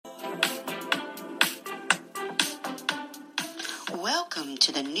Welcome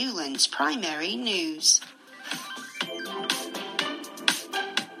to the Newlands Primary News.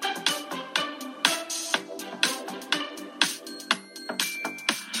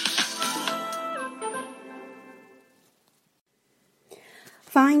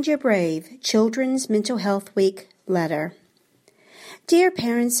 Find Your Brave, Children's Mental Health Week letter. Dear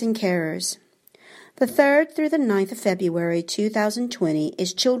parents and carers, the 3rd through the 9th of February 2020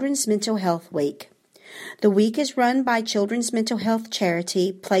 is Children's Mental Health Week. The week is run by children's mental health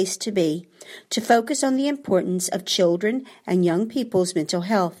charity Place to Be to focus on the importance of children and young people's mental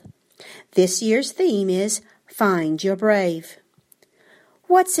health. This year's theme is Find Your Brave.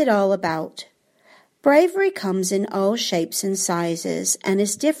 What's it all about? Bravery comes in all shapes and sizes and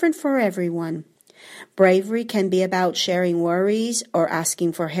is different for everyone. Bravery can be about sharing worries or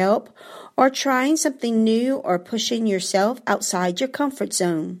asking for help or trying something new or pushing yourself outside your comfort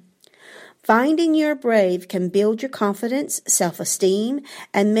zone. Finding your brave can build your confidence, self-esteem,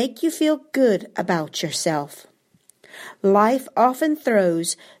 and make you feel good about yourself. Life often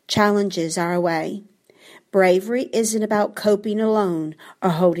throws challenges our way. Bravery isn't about coping alone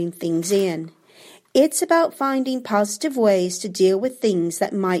or holding things in. It's about finding positive ways to deal with things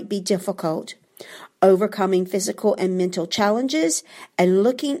that might be difficult, overcoming physical and mental challenges, and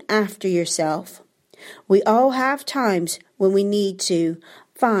looking after yourself. We all have times when we need to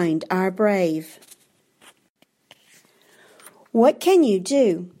find our brave. What can you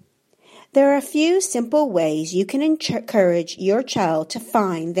do? There are a few simple ways you can encourage your child to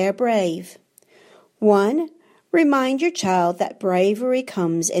find their brave. 1. Remind your child that bravery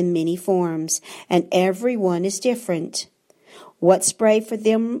comes in many forms, and everyone is different. What's brave for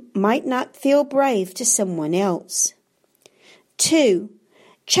them might not feel brave to someone else. 2.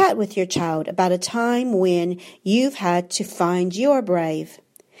 Chat with your child about a time when you've had to find your brave.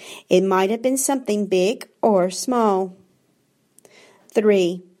 It might have been something big or small.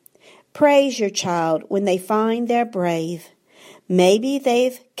 3. Praise your child when they find their brave. Maybe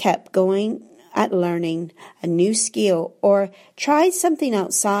they've kept going at learning a new skill or tried something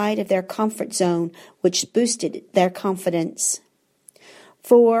outside of their comfort zone which boosted their confidence.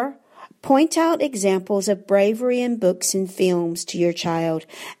 4. Point out examples of bravery in books and films to your child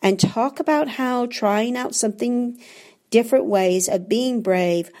and talk about how trying out something different ways of being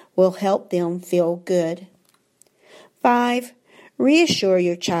brave will help them feel good. 5. Reassure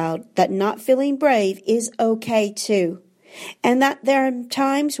your child that not feeling brave is okay too, and that there are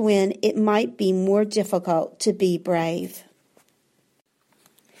times when it might be more difficult to be brave.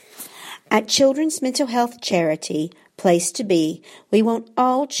 At Children's Mental Health Charity, Place to Be, we want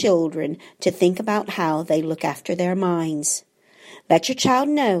all children to think about how they look after their minds. Let your child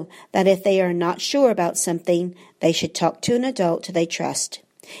know that if they are not sure about something, they should talk to an adult they trust.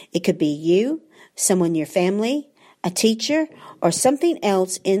 It could be you, someone in your family, a teacher, or something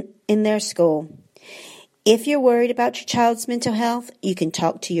else in their school. If you're worried about your child's mental health, you can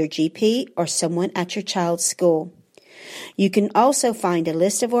talk to your GP or someone at your child's school. You can also find a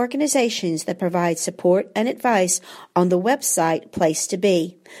list of organizations that provide support and advice on the website Place to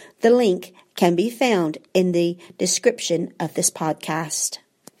Be. The link can be found in the description of this podcast.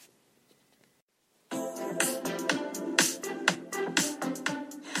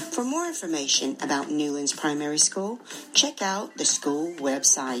 For more information about Newlands Primary School, check out the school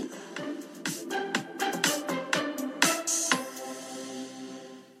website.